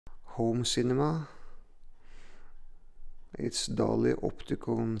home cinema. It's Dali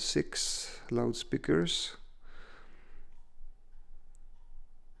Opticon 6 loudspeakers.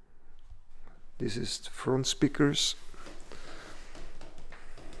 This is the front speakers,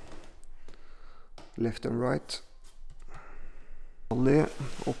 left and right. Dali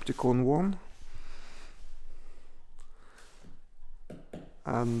Opticon 1.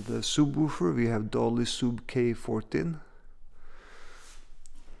 And the subwoofer, we have Dali SUBK14.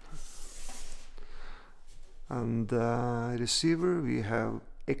 And the receiver, we have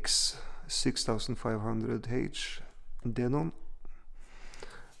AVCX6500H-Denon.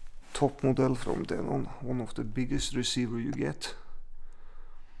 Top model from Denon, one of the biggest receiver you get.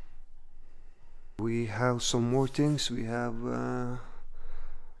 We have some more things. We have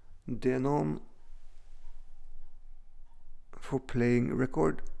Denon for playing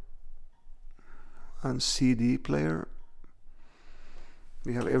record and CD player.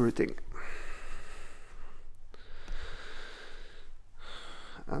 We have everything.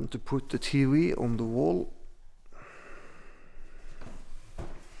 And to put the TV on the wall,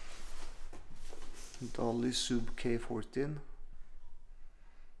 Dali SUBK14.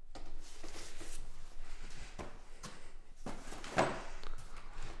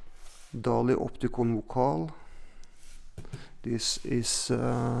 Dali Opticon Vokal. This is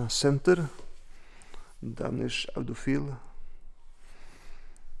center, Danish audiophile.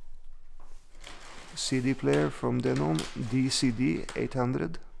 CD player from Denon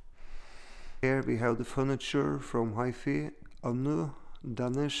DCD800. Here we have the furniture from HiFi, UNNU,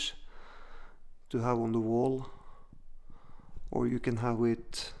 Danish, to have on the wall, or you can have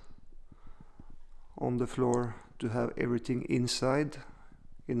it on the floor to have everything inside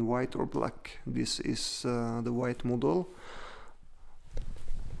in white or black. This is the white model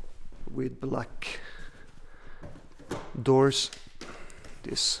with black doors.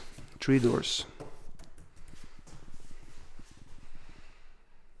 This 3 doors.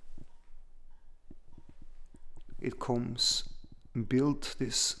 It comes built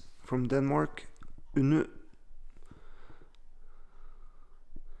this from Denmark, UNNU,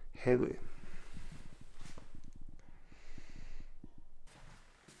 heavy.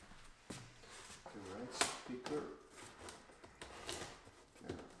 The right speaker.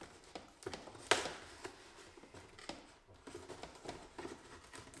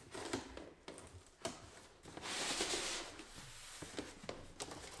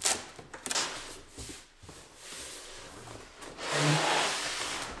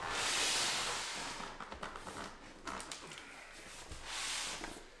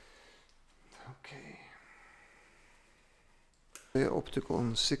 The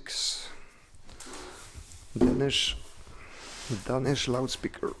Opticon 6 Danish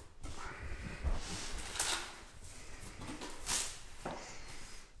loudspeaker.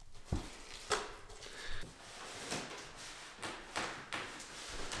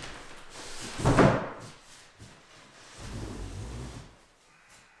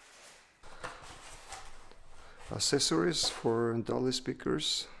 Accessories for Dali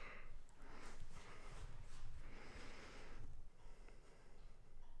speakers.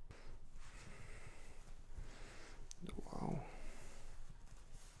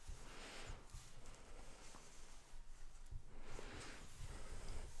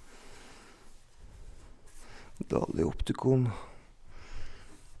 Dali Opticon.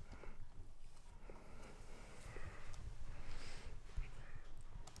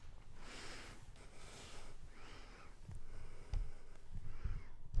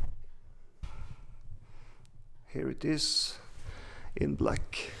 Here it is in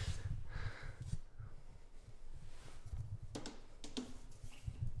black.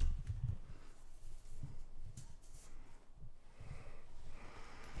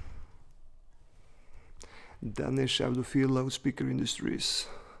 Danish audiophile loudspeaker industries.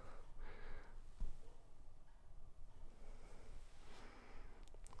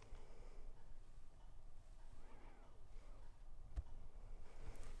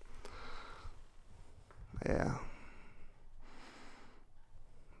 Yeah,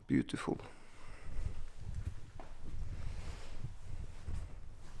 beautiful.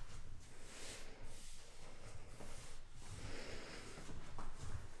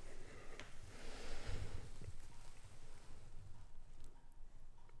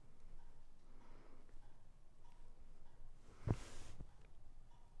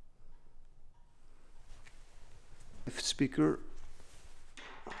 Speaker.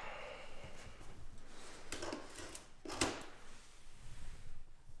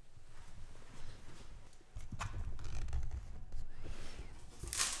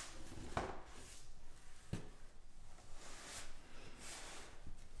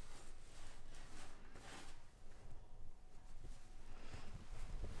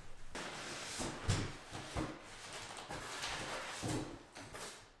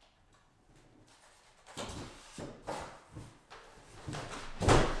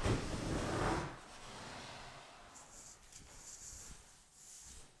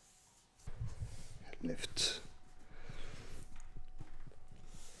 left.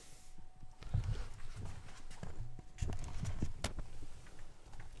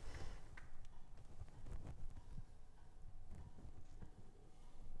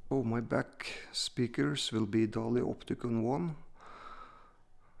 Oh, my back speakers will be Dali Opticon 1,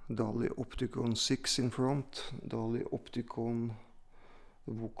 Dali Opticon 6 in front, Dali Opticon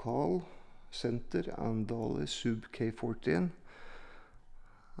Vokal center, and Dali SUBK14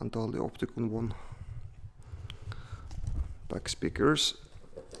 and Dali Opticon 1 back speakers.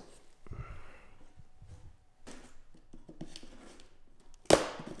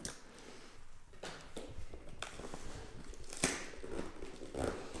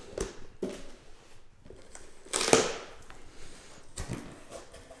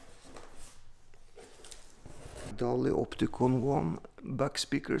 Dali Opticon 1 back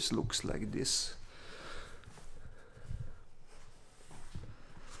speakers looks like this.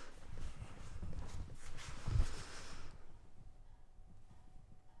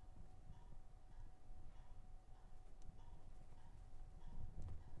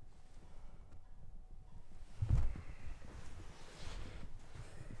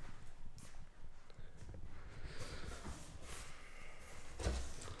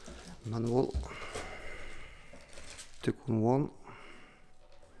 Manual. Opticon 1.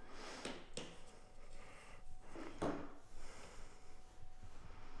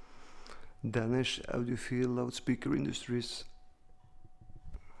 Danish audiophile loudspeaker industries.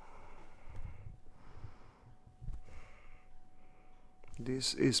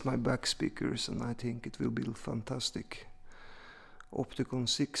 This is my back speakers and I think it will be fantastic. Opticon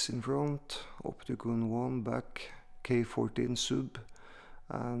 6 in front, Opticon 1 back, K14 sub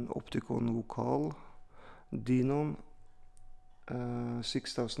and Opticon Vokal, Denon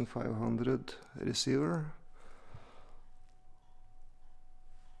 6500 Reciwer.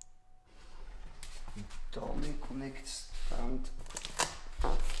 Dali connect stand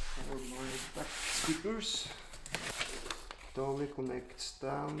for my back speakers. Dali connect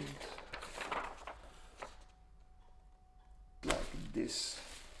stand like this.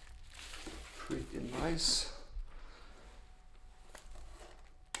 Pretty nice.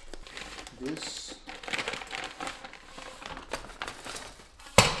 This.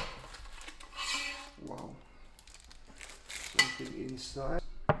 Wow. Something inside.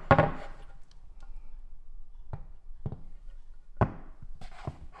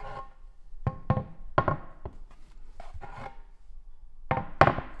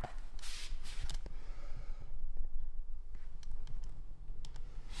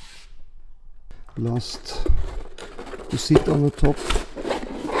 Last to sit on the top.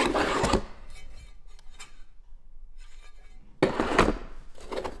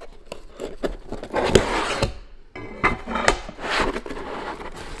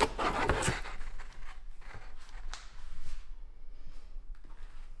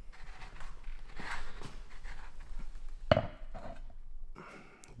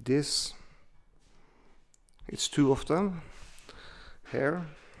 This, it's two of them here,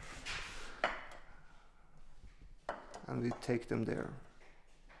 and we take them there.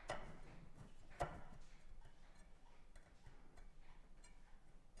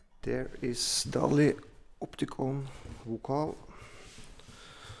 There is Dali Opticon Vokal.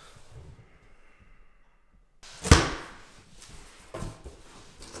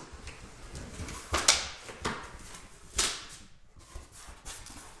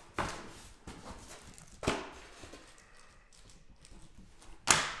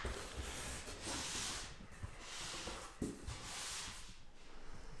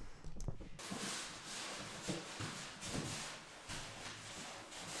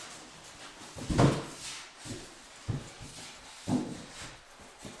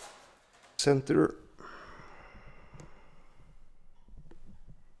 Center,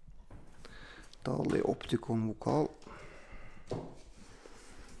 Dali Opticon Vokal.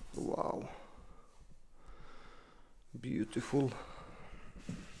 Wow, beautiful.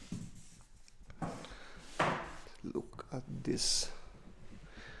 Look at this.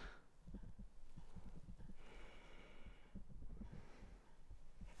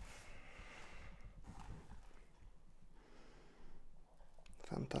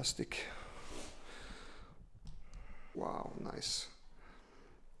 Fantastic. Wow, nice.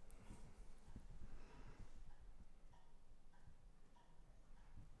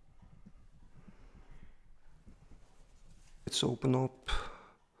 Let's open up,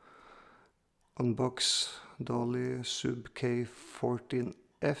 unbox Dali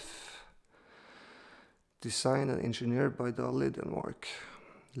SUBK14F. Designed and engineered by Dali, Denmark.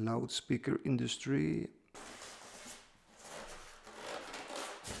 Loudspeaker industry.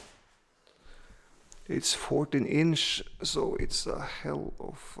 It's 14 inch, so it's a hell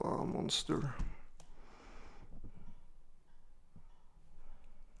of a monster.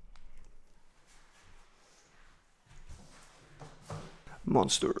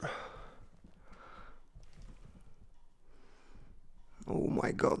 Oh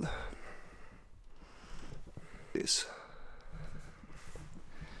my god. This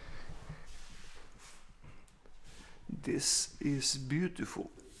is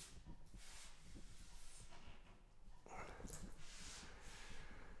beautiful.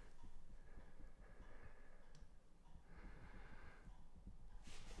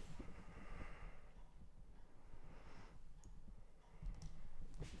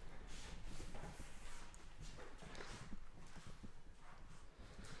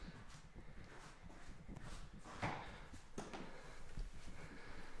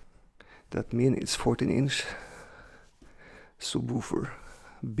 That means it's 14 inch subwoofer.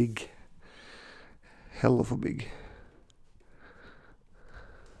 Big. Hell of a big.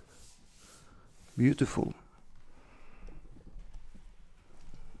 Beautiful.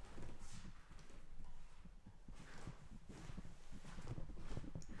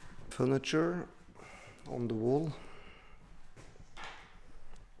 Furniture on the wall.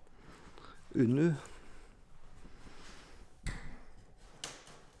 UNNU.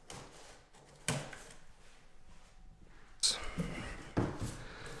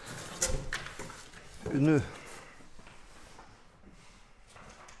 UNNU.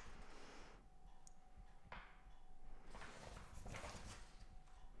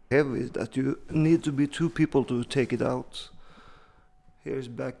 Heavy that you need to be two people to take it out. Here's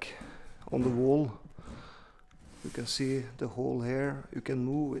back on the wall. You can see the hole here. You can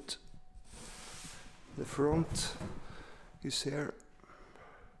move it. The front is here.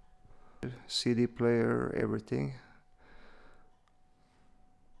 CD player, everything.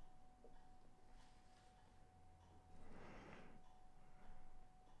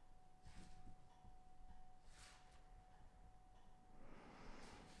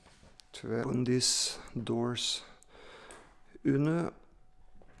 To open these doors, UNNU.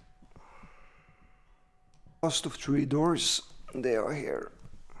 Last of 3 doors, they are here.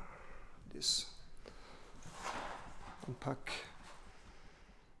 This unpack.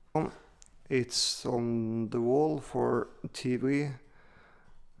 It's on the wall for TV,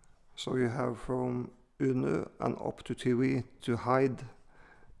 so you have from UNNU and up to TV to hide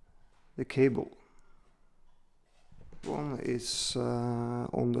the cable. One is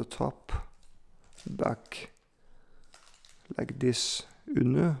on the top, back, like this,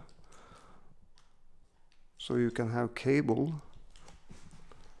 UNNU, so you can have cable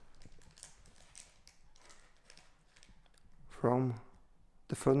from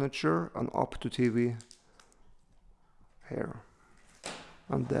the furniture and up to TV here,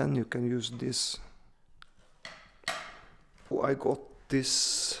 and then you can use this. Oh, I got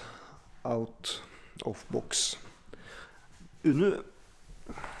this out of box. UNNU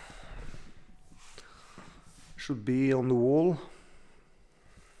should be on the wall.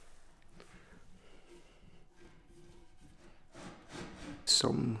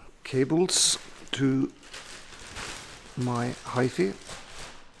 Some cables to my HiFi.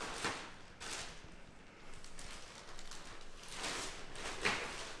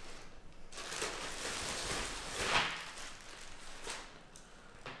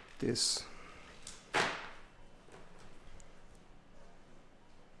 This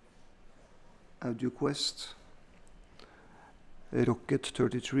Audioquest Rocket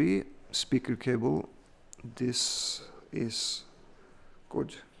 33 speaker cable. This is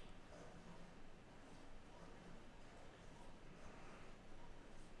good.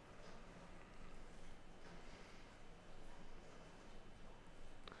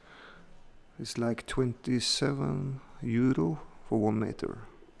 It's like €27 for 1 meter.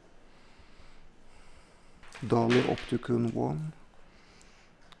 Dali Opticon 1.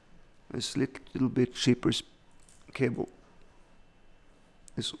 It's a little bit cheaper cable.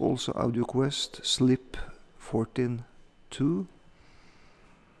 It's also Audioquest Slip 14-2.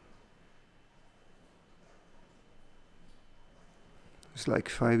 It's like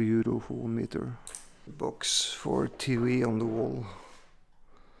 €5 for 1 meter. Box for TV on the wall,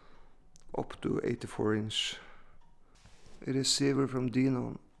 up to 84 inch. A receiver from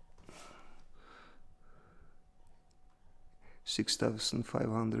Denon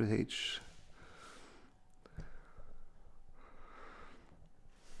 6500H.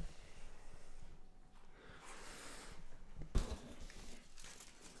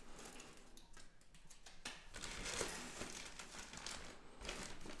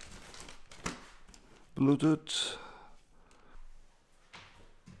 Bluetooth.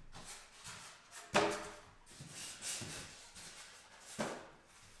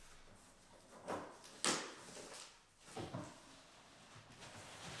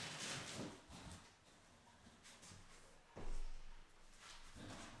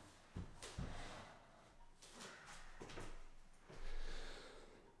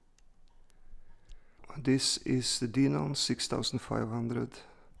 This is the Denon 6500.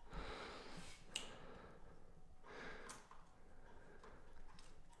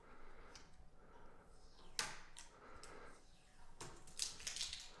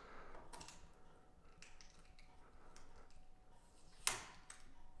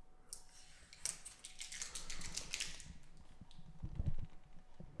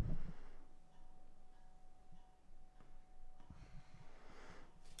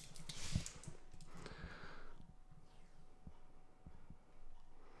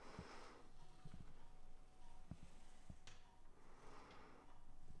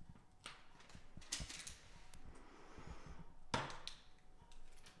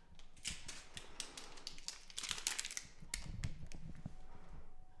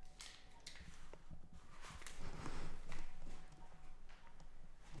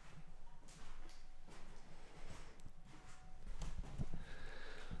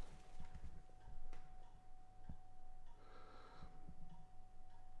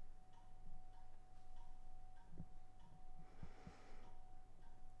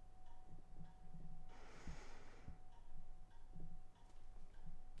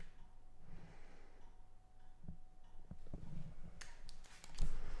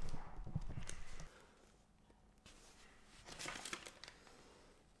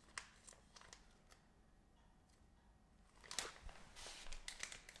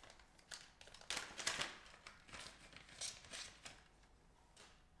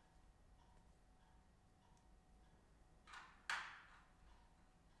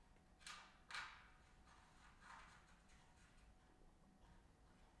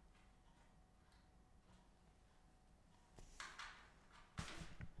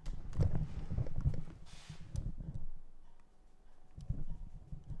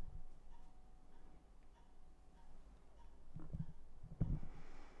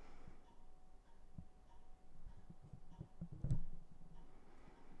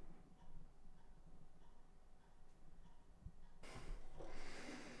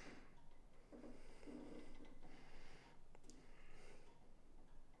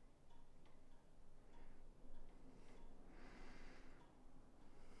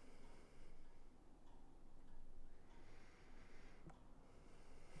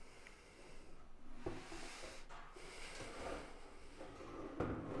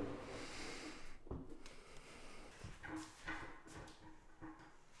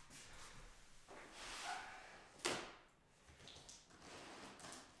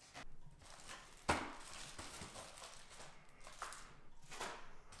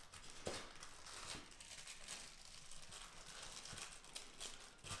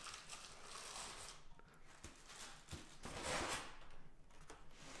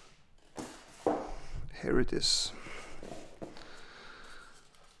 Here it is.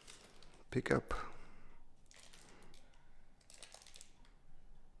 Pick up.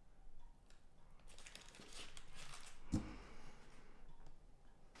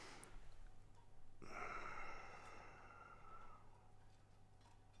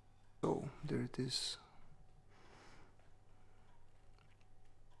 So there it is.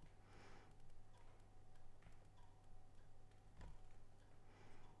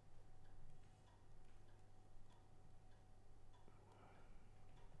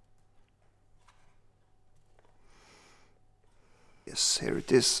 Yes, here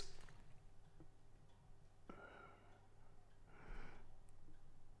it is.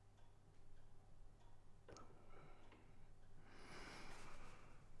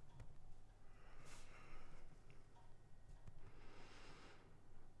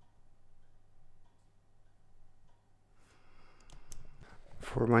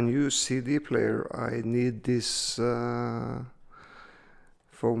 For my new CD player, I need this from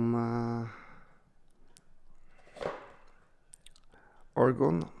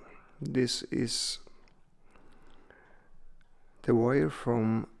Argon. This is the wire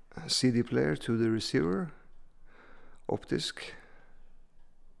from CD player to the receiver, optic,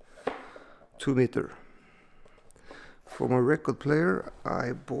 2 meter. For my record player,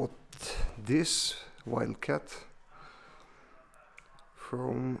 I bought this Wildcat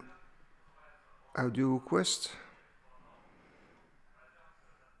from Audioquest.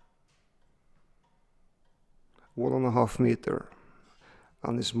 One and a half meter,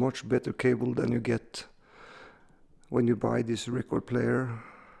 and it's much better cable than you get when you buy this record player.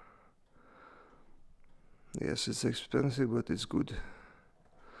 Yes, it's expensive, but it's good.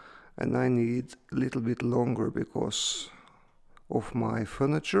 And I need a little bit longer because of my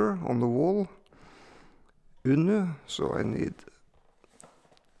furniture on the wall, UNNU, so I need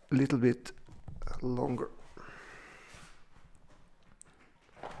a little bit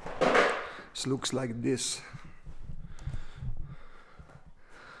It looks like this.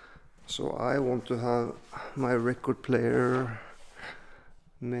 So I want to have my record player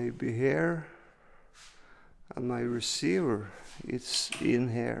maybe here, and my receiver it's in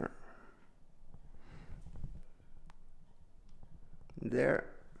here. There.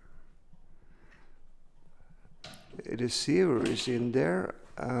 The receiver is in there,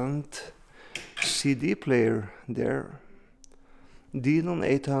 and CD player there. Denon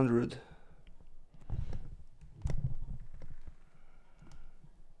 800